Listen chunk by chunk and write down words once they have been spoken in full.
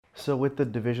So with the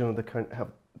division of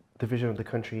the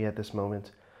country at this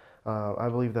moment, I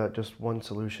believe that just one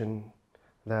solution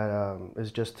that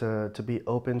is just to be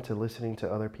open to listening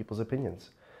to other people's opinions.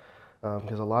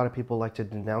 Because a lot of people like to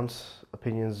denounce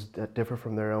opinions that differ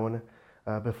from their own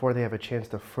before they have a chance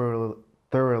to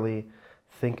thoroughly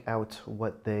think out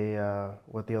what the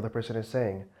other person is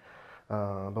saying.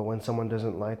 But when someone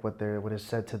doesn't like what is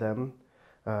said to them,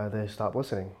 they stop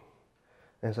listening.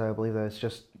 And so I believe that it's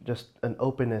just an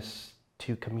openness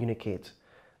to communicate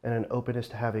and an openness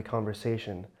to have a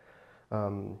conversation,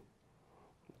 um,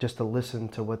 just to listen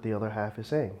to what the other half is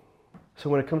saying. So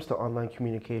when it comes to online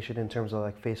communication in terms of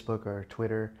like Facebook or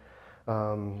Twitter,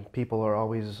 people are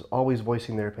always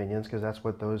voicing their opinions because that's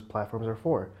what those platforms are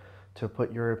for, to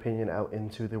put your opinion out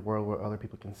into the world where other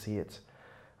people can see it.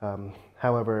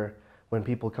 However, when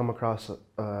people come across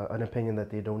an opinion that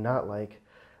they do not like,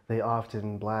 they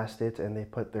often blast it and they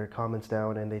put their comments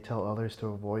down and they tell others to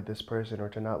avoid this person or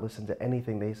to not listen to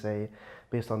anything they say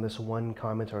based on this one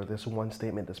comment or this one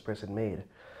statement this person made,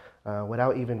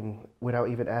 without even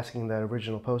asking that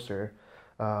original poster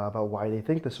about why they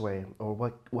think this way or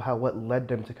what led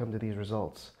them to come to these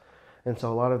results. And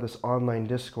so a lot of this online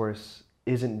discourse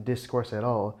isn't discourse at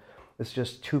all. It's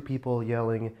just two people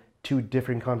yelling two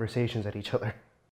different conversations at each other.